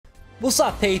What's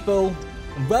up, people?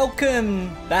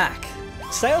 Welcome back.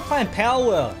 Today we're playing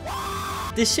Palworld.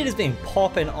 This shit has been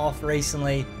popping off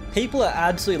recently. People are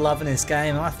absolutely loving this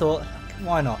game, and I thought,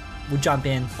 why not? We'll jump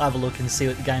in, have a look and see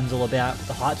what the game's all about, what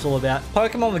the hype's all about.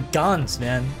 Pokemon with guns,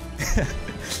 man.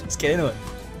 Let's get into it.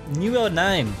 New world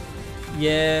name.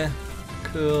 Yeah.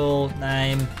 Cool.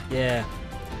 Name. Yeah.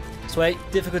 Sweet.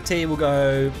 Difficulty, we'll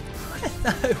go...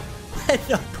 We're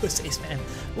not pussies, man.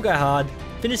 We'll go hard.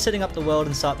 Finish setting up the world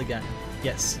and start the game.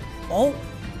 Yes. Oh,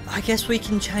 I guess we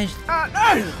can change...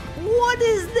 no! What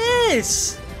is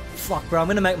this? Fuck, bro. I'm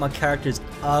going to make my character as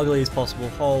ugly as possible.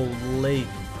 Holy...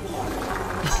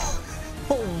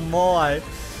 oh my.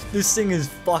 This thing is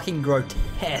fucking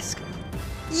grotesque.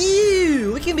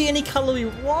 Ew! We can be any color we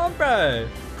want, bro.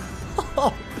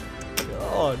 Oh,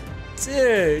 God.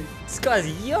 Dude. This guy's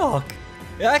yuck.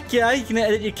 Okay, you can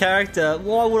edit your character.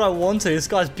 Why would I want to? This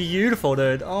guy's beautiful,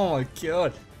 dude. Oh my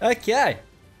god. Okay.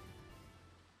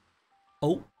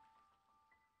 Oh.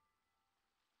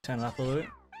 Turn it up a little bit.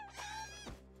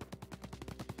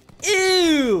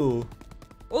 Ew!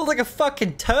 Oh, like a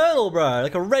fucking turtle, bro.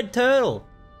 Like a red turtle.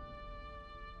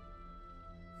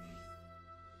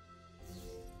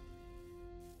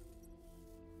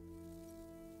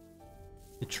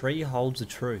 The tree holds the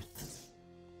truth.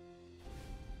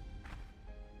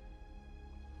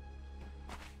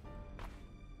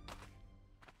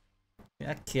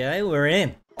 Okay, we're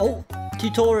in. Oh,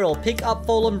 tutorial. Pick up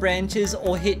fallen branches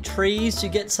or hit trees to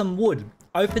get some wood.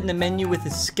 Open the menu with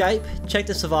escape, check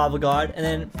the survival guide, and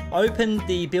then open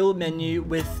the build menu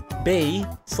with B,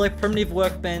 select primitive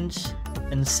workbench,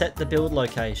 and set the build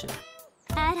location.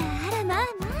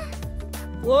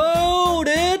 Whoa,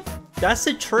 dude! That's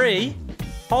a tree.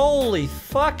 Holy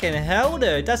fucking hell,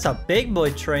 dude. That's a big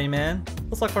boy tree, man.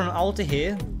 Looks like we're on an altar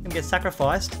here. Gonna get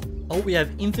sacrificed. Oh, we have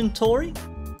inventory.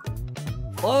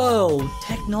 Whoa,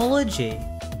 technology.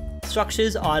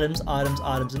 Structures, items, and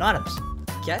items.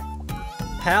 Okay.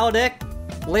 Power deck,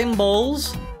 limb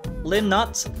balls, limb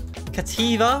nuts,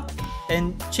 cativa,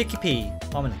 and chickpea.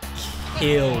 I'm gonna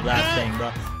kill that thing,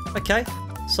 bro. Okay,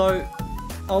 so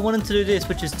I wanted to do this,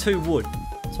 which is 2 wood.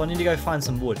 So I need to go find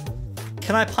some wood.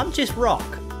 Can I punch this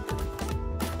rock?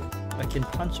 I can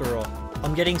punch a rock.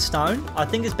 I'm getting stone. I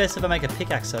think it's best if I make a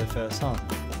pickaxe though first, huh?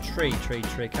 Tree.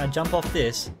 Can I jump off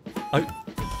this? Oh,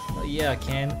 yeah, I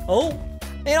can. Oh,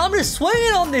 man, I'm just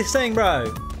swinging on this thing,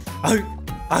 bro. Oh.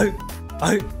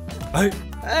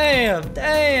 Damn.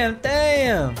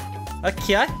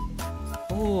 Okay.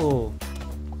 Oh,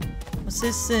 what's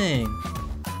this thing?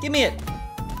 Give me it.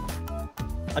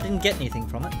 I didn't get anything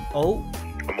from it. Oh.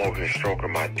 I'm over here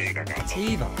stroking my dick. I got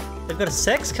Tiva. They've got a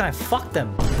sex? Can I fuck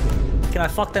them? Can I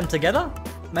fuck them together?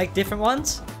 Make different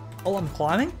ones? Oh, I'm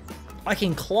climbing? I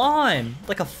can climb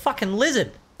like a fucking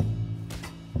lizard.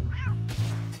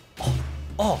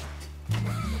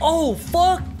 Oh,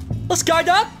 fuck. Let's go,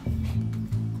 Dad.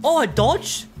 Oh, I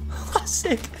dodged.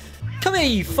 Sick. Come here,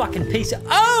 you fucking piece of...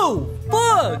 Oh,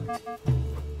 fuck.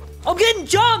 I'm getting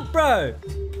jumped, bro.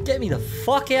 Get me the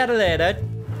fuck out of there, dude.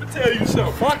 Let me tell you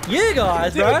something. Fuck you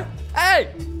guys, bro. Hey.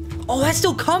 Oh, that's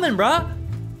still coming, bro.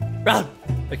 Run.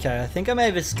 Okay, I think I may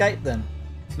have escaped them.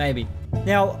 Maybe.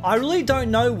 Now, I really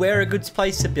don't know where a good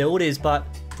place to build is, but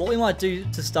what we might do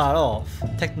to start off,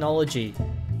 technology.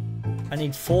 I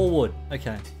need 4 wood.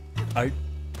 Okay.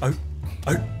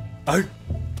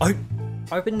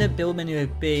 Open the build menu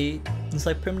with B and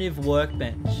select primitive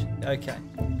workbench. Okay.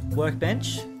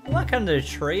 Workbench. Like under a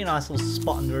tree, a nice little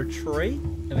spot under a tree.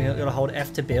 And we gotta hold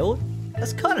F to build.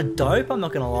 That's kind of dope, I'm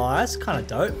not gonna lie. That's kind of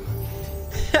dope.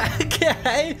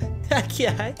 Okay.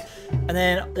 And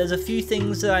then there's a few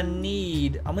things that I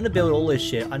need. I'm gonna build all this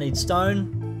shit. I need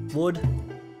stone, wood.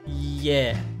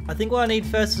 Yeah. I think what I need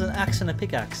first is an axe and a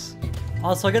pickaxe.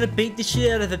 Oh, so I gotta beat the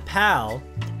shit out of the pal,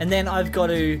 and then I've got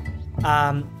to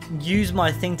use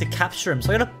my thing to capture him.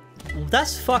 So I gotta...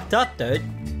 That's fucked up, dude.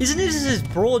 Isn't this just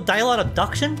broad daylight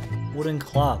abduction? Wooden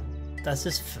club. That's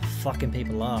just fucking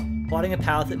people up. Fighting a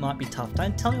power that might be tough.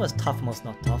 Don't tell me what's tough and what's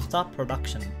not tough. Start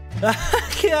production.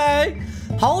 Okay.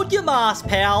 Hold your mast,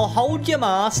 pal. Hold your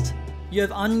mast. You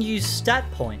have unused stat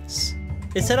points.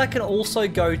 It said I can also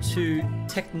go to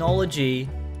technology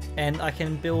and I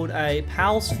can build a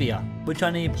Pal Sphere, which I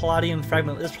need Palladium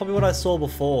Fragment. That's probably what I saw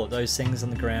before, those things on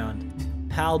the ground.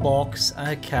 Pal Box,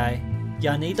 okay.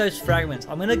 Yeah, I need those fragments.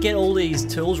 I'm gonna get all these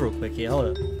tools real quick here,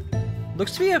 hold it.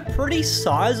 Looks to be a pretty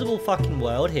sizable fucking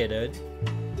world here, dude.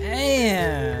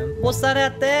 Damn, what's that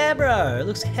out there, bro? It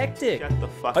looks hectic. Shut the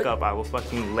fuck up, I will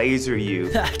fucking laser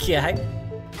you. Okay.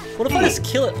 What if I just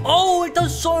kill it? Oh, it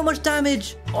does so much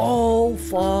damage. Oh,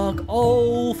 fuck.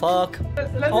 Oh, fuck.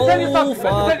 Oh,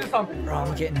 fuck. Bro,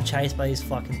 I'm getting chased by these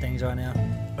fucking things right now.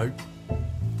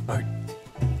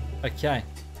 Okay.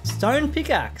 Stone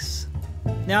pickaxe.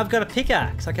 Now I've got a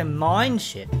pickaxe. I can mine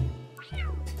shit.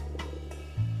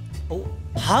 Oh,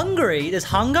 hungry? There's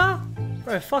hunger?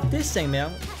 Bro, fuck this thing,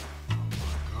 man.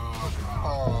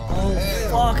 Oh,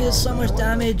 fuck, there's so much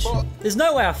damage. There's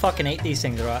no way I fucking eat these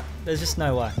things, right? There's just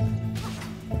no way.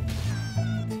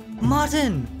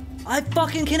 Mutton! I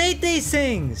fucking can eat these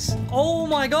things! Oh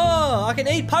my god, I can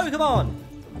eat Pokemon!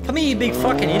 Come here, you big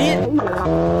fucking idiot!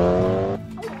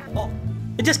 Oh,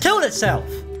 it just killed itself!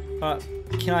 Alright,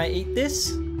 can I eat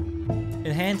this?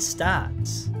 Enhanced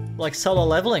stats. Like solo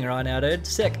leveling right now, dude.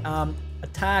 Sick.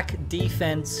 Attack,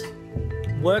 defense,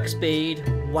 work speed,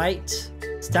 weight.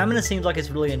 Stamina seems like it's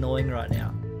really annoying right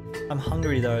now. I'm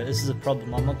hungry though, this is a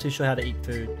problem. I'm not too sure how to eat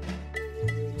food.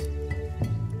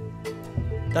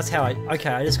 That's how okay,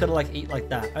 I just gotta like eat like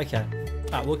that. Okay.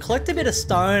 Alright, we'll collect a bit of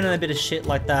stone and a bit of shit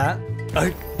like that. Oh.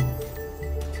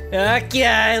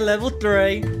 Okay, level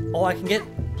 3. Oh, I can get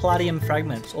palladium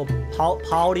fragments or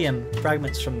paldium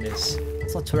fragments from this.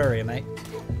 It's not Terraria, mate.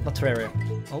 Not Terraria.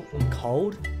 Oh, I'm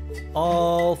cold.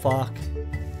 Oh, fuck.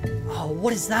 Oh,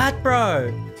 what is that,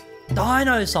 bro?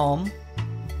 Dinosom?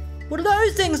 What are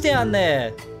those things down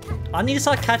there? I need to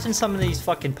start catching some of these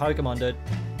fucking Pokemon, dude.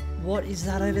 What is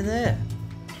that over there?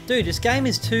 Dude, this game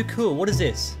is too cool. What is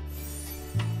this?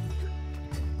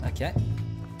 Okay.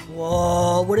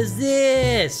 Whoa, what is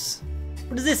this?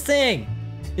 What is this thing?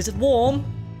 Is it warm?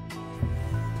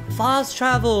 Fast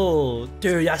travel.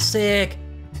 Dude, that's sick.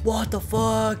 What the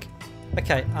fuck?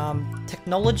 Okay,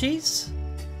 technologies?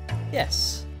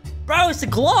 Yes. Bro, it's a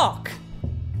Glock!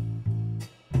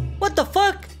 What the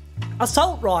fuck?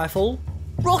 Assault rifle?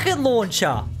 Rocket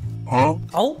launcher? Huh?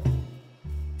 Oh?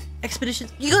 Expedition?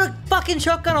 You got a fucking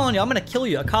shotgun on you! I'm gonna kill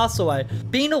you, a castaway.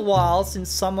 Been a while since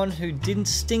someone who didn't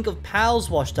stink of pals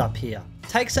washed up here.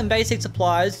 Take some basic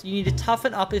supplies, you need to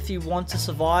toughen up if you want to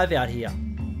survive out here.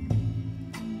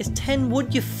 It's 10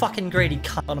 wood, you fucking greedy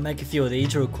cunt. I'll make a few of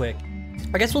these real quick.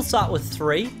 I guess we'll start with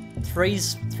 3.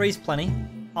 Three's plenty.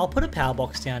 I'll put a power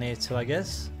box down here too, I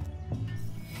guess.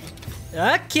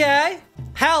 Okay!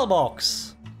 Power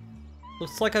box!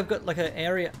 Looks like I've got like an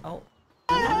area. Oh.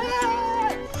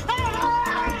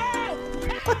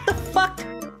 What the fuck?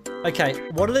 Okay,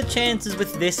 what are the chances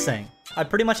with this thing? I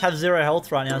pretty much have 0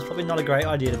 health right now. It's probably not a great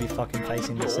idea to be fucking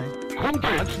facing this thing.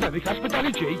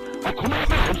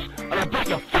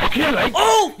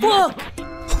 Oh, fuck!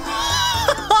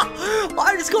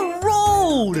 I just got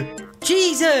rolled!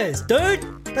 Jesus, dude!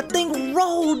 That thing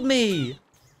rolled me!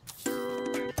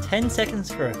 10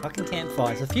 seconds for a fucking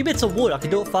campfire. It's a few bits of wood. I can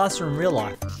do it faster in real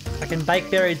life. I can bake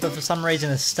berries, but for some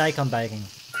reason a steak I'm baking.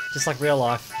 Just like real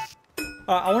life.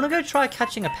 Alright, I want to go try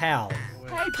catching a pal.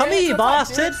 Hey, come here, you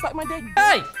bastard!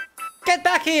 Hey! Get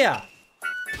back here!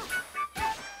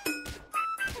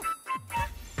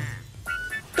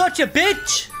 Gotcha,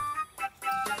 bitch!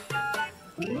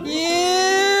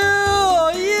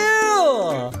 Yeah!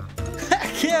 Yeah!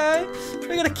 Okay,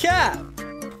 we got a cat.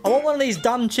 I want one of these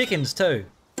dumb chickens too.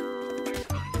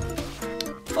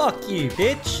 Fuck you,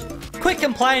 bitch. Quit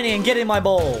complaining and get in my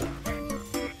ball.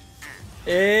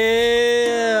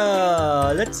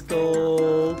 Yeah, let's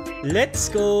go. Let's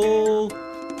go.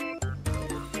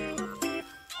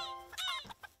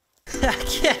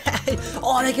 Okay.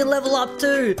 Oh, they can level up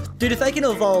too. Dude, if they can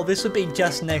evolve, this would be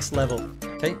just next level.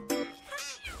 Okay.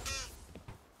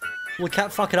 Will the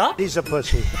cat fuck it up? He's a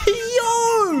pussy.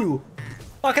 Yo!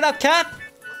 Fuck it up, cat.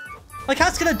 My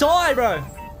cat's gonna die, bro.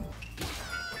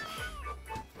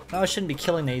 No, I shouldn't be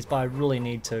killing these, but I really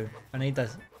need to. I need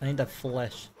that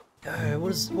flesh. Yo,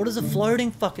 what is the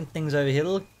floating fucking things over here? They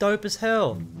look dope as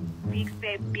hell. Big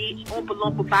fat bitch, oompa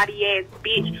loompa body ass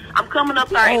bitch. I'm coming up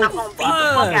there and I'm gonna beat the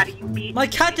fuck out of you, bitch. My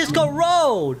cat just got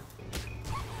rolled.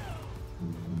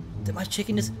 Did my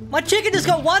chicken just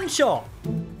got one shot.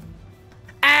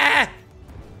 Ah!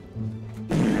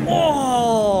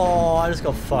 Oh, I just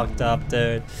got fucked up,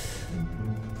 dude.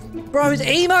 Bro, he's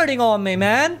emoting on me,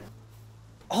 man.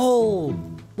 Oh,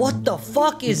 what the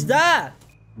fuck is that?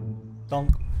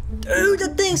 Donk. Dude,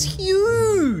 that thing's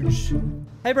huge.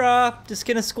 Hey, bro, just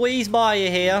gonna squeeze by you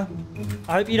here.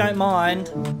 I hope you don't mind.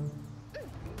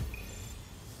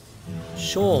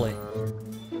 Surely.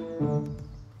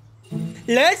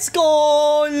 Let's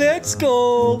go, let's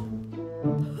go.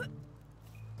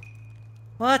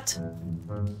 What?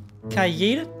 Can I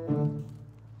yeet it?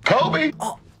 Kobe!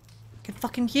 Oh, I can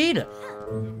fucking yeet it.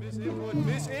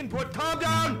 Miss input, calm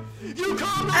down! You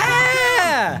calm down!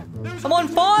 Ah! I'm on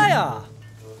fire!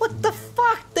 What the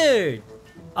fuck? dude?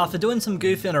 After doing some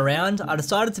goofing around, I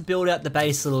decided to build out the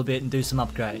base a little bit and do some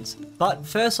upgrades. But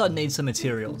first I'd need some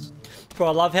materials. Bro,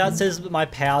 I love how it says that my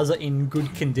powers are in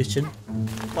good condition.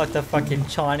 Like the fucking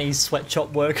Chinese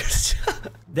sweatshop workers.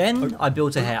 Then I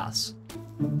built a house.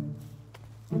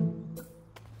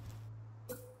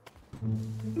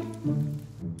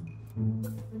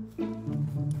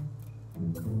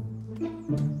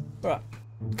 Right.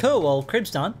 Cool, well,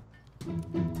 crib's done.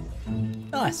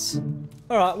 Nice.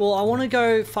 Alright, well, I want to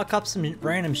go fuck up some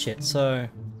random shit, so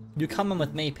you're coming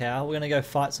with me, pal. We're going to go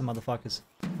fight some motherfuckers.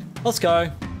 Let's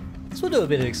go. So we'll do a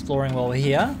bit of exploring while we're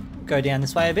here. Go down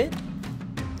this way a bit.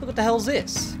 Look, what the hell's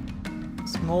this?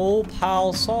 Small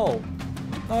pale soul.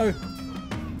 Oh,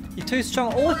 you're too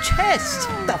strong. Oh, chest!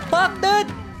 What the fuck, dude?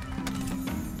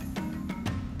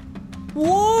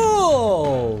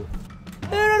 Whoa!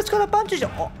 Dude, I just got a bunch of...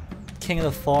 Oh, King of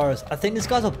the Forest. I think this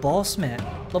guy's a boss, man.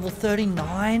 Level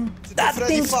 39? That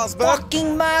thing's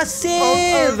fucking massive!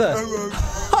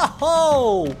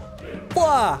 Oh,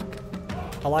 fuck!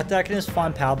 I like that I can just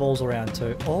find power balls around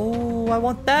too. Oh, I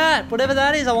want that! Whatever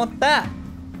that is, I want that!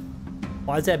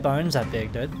 Why is their bones that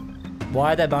big, dude?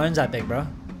 Why are their bones that big, bro?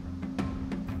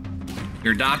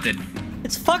 You're adopted.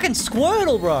 It's fucking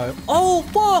Squirtle, bro! Oh,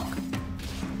 fuck!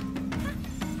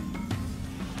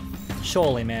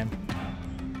 Surely, man.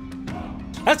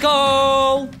 Let's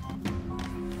go!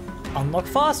 Unlock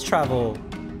fast travel.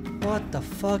 What the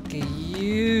fuck are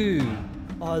you?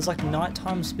 Oh, there's like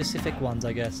nighttime specific ones,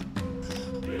 I guess.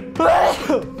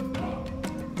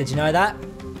 Did you know that?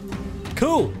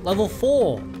 Cool, level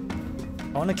 4.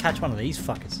 I want to catch one of these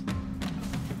fuckers.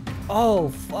 Oh,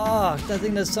 fuck. That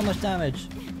thing does so much damage.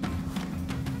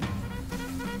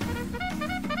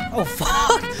 Oh,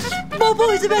 fuck. My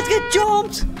boy's about to get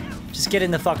jumped. Just get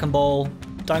in the fucking ball.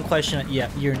 Don't question it. Yeah,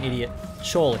 you're an idiot.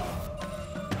 Surely.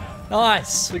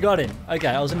 Nice. We got him. Okay,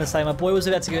 I was going to say my boy was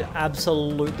about to get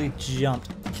absolutely jumped.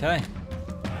 Okay.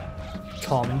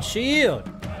 Common shield.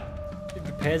 It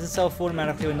repairs itself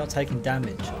automatically when not taking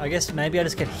damage. I guess maybe I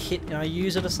just get hit and I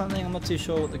use it or something. I'm not too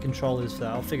sure what the control is for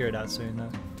that. I'll figure it out soon though.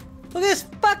 Look at this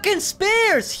fucking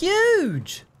spear. It's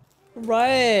huge.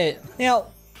 Right. Now,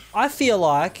 I feel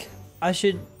like I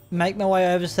should make my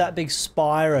way over to that big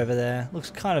spire over there.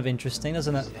 Looks kind of interesting,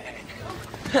 doesn't it?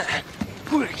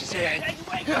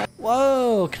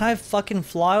 Whoa, can I fucking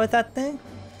fly with that thing?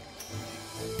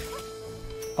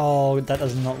 Oh, that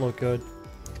does not look good.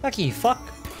 Lucky you fuck.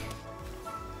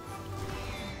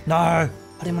 No, I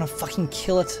didn't want to fucking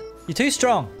kill it. You're too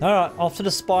strong. Alright, off to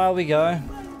the spire we go.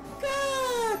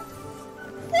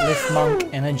 Lift monk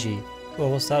energy. Whoa,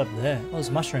 what's that up there? Oh,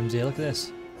 there's mushrooms here, look at this.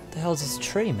 What the hell is this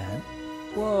tree, man?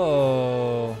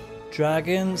 Whoa.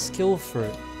 Dragon skill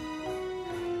fruit.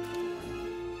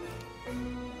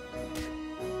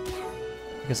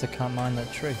 I guess I can't mine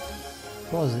that tree.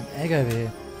 Whoa, there's an egg over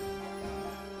here.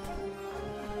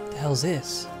 What the hell's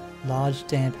this? Large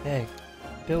damp egg.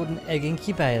 Build an egg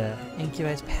incubator.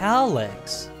 Incubates power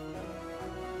legs.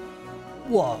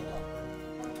 Whoa.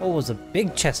 Oh, there's a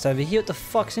big chest over here. What the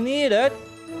fuck's in here, dude?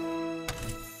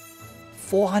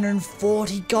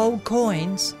 440 gold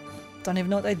coins? Don't even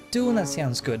know what they're doing. That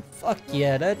sounds good. Fuck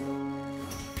yeah, dude.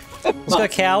 Let's go,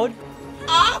 coward.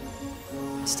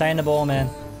 Stay in the ball, man.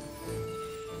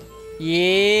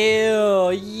 Yeah,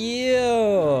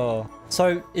 yeah.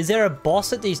 So, is there a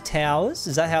boss at these towers?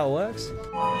 Is that how it works?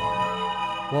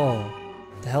 Whoa.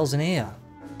 The hell's in here?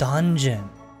 Dungeon.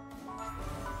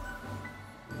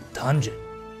 Dungeon.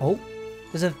 Oh.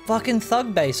 There's a fucking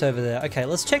thug base over there. Okay,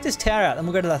 let's check this tower out, then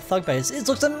we'll go to that thug base. It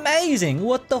looks amazing.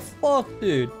 What the fuck,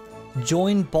 dude?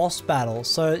 Join boss battle.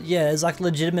 So, yeah, there's like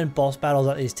legitimate boss battles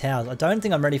at these towers. I don't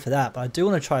think I'm ready for that, but I do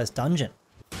want to try this dungeon.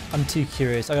 I'm too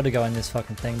curious. I gotta go in this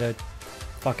fucking thing, dude.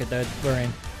 Fuck it, dude. We're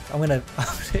in. I'm gonna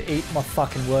eat my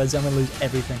fucking words. I'm gonna lose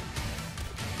everything.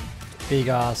 Big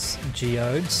ass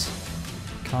geodes.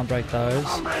 Can't break those.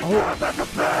 Oh.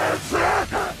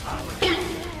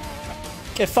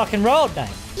 Get fucking rolled, mate.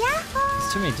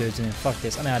 There's too many dudes in here. Fuck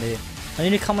this. I'm out of here. I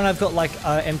need to come when I've got like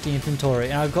empty inventory,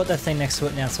 and I've got that thing next to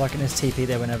it now, so I can just TP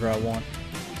there whenever I want.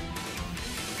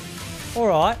 All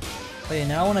right. Oh yeah,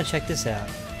 now I want to check this out.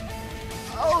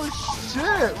 Oh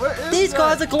shit! What is These that?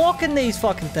 guys are glocking these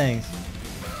fucking things.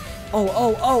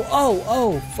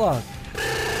 Oh, fuck.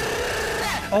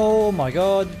 Oh my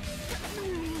god.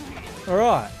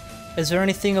 Alright. Is there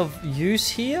anything of use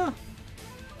here?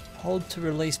 Hold to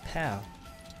release power.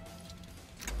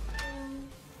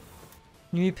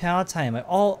 New power tamer.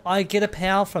 Oh, I get a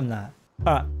power from that.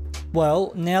 Alright.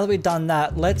 Well, now that we've done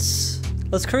that, let's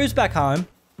cruise back home.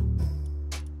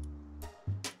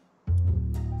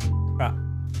 Right.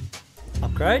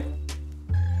 Upgrade.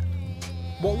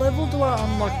 What level do I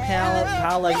unlock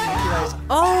power leg incubators?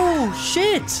 Oh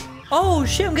shit! Oh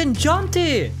shit, I'm getting jumped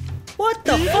here! What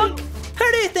the fuck?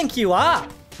 Who do you think you are?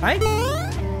 Hey?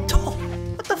 Oh,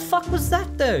 what the fuck was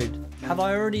that, dude? Have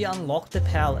I already unlocked the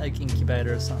power egg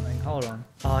incubator or something? Hold on.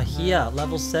 Oh, here,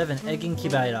 level 7, egg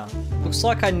incubator. Looks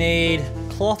like I need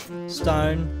cloth,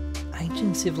 stone,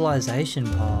 ancient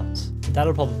civilization parts.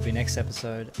 That'll probably be next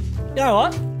episode. You know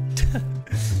what?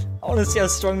 I want to see how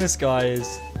strong this guy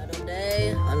is. Another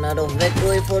day, another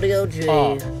victory for the OG.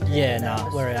 Oh, yeah,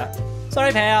 nah, we're out.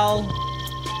 Sorry, pal.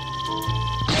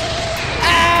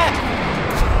 Ah!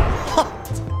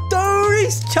 Dude,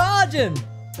 he's charging!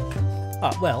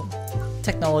 Oh, well,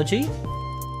 technology.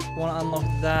 I want to unlock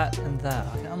that and that.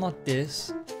 I can unlock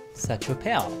this. Statue of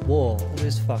power. Whoa, look at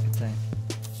this fucking thing.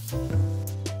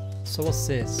 So what's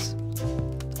this?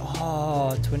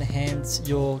 Oh, to enhance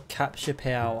your capture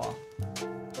power.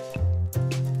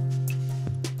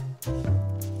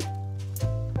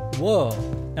 Whoa,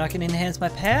 now I can enhance my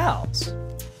powers.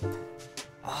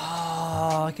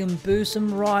 Oh, I can boost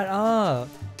them right up.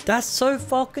 That's so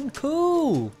fucking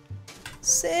cool.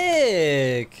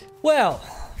 Sick. Well,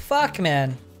 fuck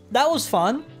man, that was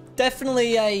fun.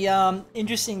 Definitely a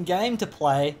interesting game to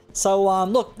play. So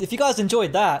look, if you guys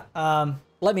enjoyed that,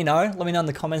 let me know. Let me know in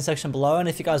the comment section below, and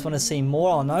if you guys want to see more,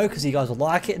 I'll know, because you guys will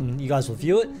like it and you guys will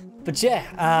view it. But yeah,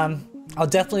 I'll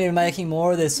definitely be making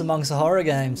more of this amongst the horror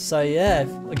games. So yeah,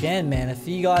 again man, if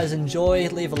you guys enjoy,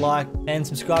 leave a like and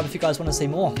subscribe if you guys want to see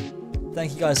more.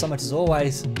 Thank you guys so much as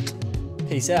always.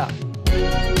 Peace out.